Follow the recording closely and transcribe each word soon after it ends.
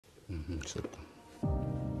Sit down.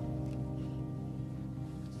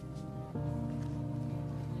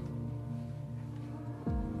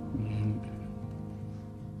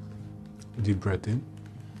 Deep breath in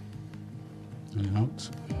and out.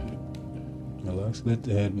 Relax, let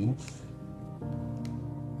the head move.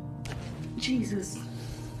 Jesus.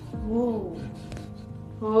 Whoa.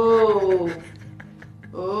 Oh.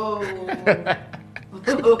 Oh.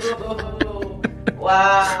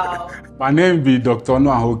 Wow. My name be Dr.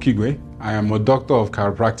 Onuoha Okeigwe. I am a doctor of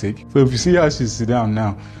chiropractic. So if you see how she's sitting down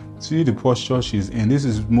now, see the posture she's in. This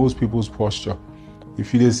is most people's posture.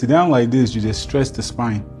 If you just sit down like this, you just stress the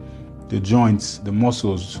spine, the joints, the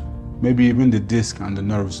muscles, maybe even the disc and the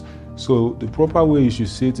nerves. So the proper way you should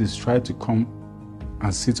sit is try to come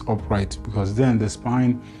and sit upright, because then the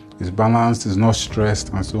spine is balanced, is not stressed,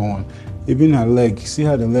 and so on. Even her leg, see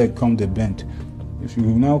how the leg come the bend. If you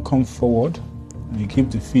now come forward and you keep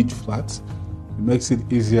the feet flat, it makes it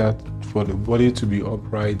easier for the body to be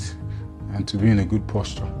upright and to be in a good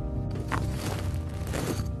posture.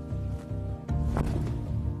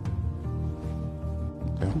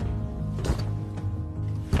 Okay.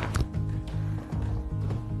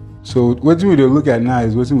 So what we look at now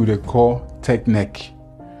is what we call tech neck.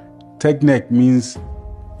 Tech neck means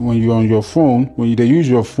when you're on your phone, when you use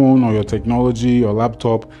your phone or your technology or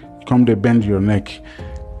laptop, you come to bend your neck.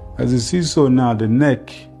 As you see, so now the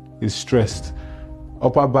neck is stressed,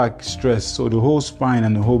 upper back stressed, so the whole spine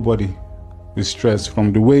and the whole body is stressed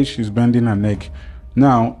from the way she's bending her neck.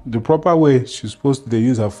 Now, the proper way she's supposed to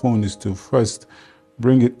use her phone is to first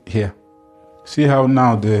bring it here. See how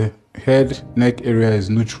now the head, neck area is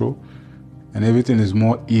neutral and everything is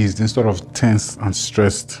more eased instead of tense and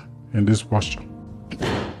stressed in this posture.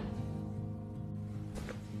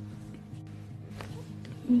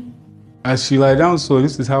 As she lie down, so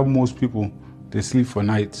this is how most people, they sleep for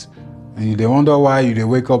nights. And they wonder why they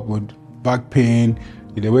wake up with back pain,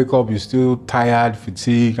 they wake up, you're still tired,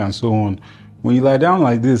 fatigued, and so on. When you lie down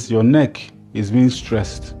like this, your neck is being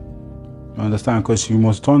stressed. You understand? Because you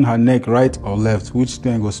must turn her neck right or left, which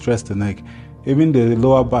then will stress the neck. Even the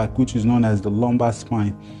lower back, which is known as the lumbar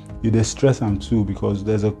spine, you stress them too, because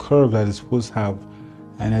there's a curve that it's supposed to have.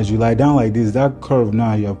 And as you lie down like this, that curve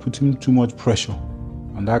now, you're putting too much pressure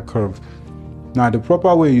on that curve. Now, the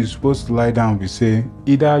proper way you're supposed to lie down, we say,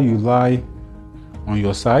 either you lie on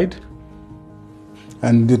your side,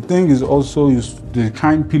 and the thing is also, the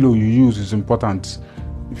kind pillow you use is important.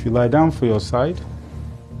 If you lie down for your side,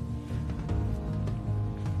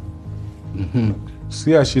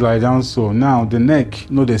 see how she lie down, so now the neck,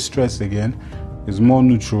 no the stress again, is more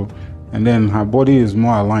neutral, and then her body is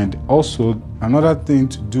more aligned. Also, another thing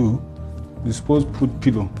to do, you're supposed to put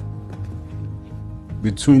pillow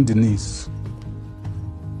between the knees.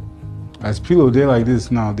 As pillow there like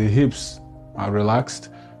this now, the hips are relaxed,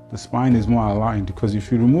 the spine is more aligned, because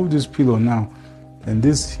if you remove this pillow now, then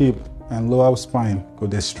this hip and lower spine go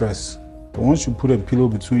distress. But once you put a pillow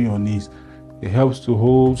between your knees, it helps the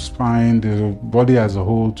whole spine, the body as a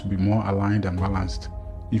whole, to be more aligned and balanced.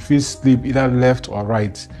 If you sleep either left or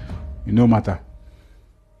right, it no matter.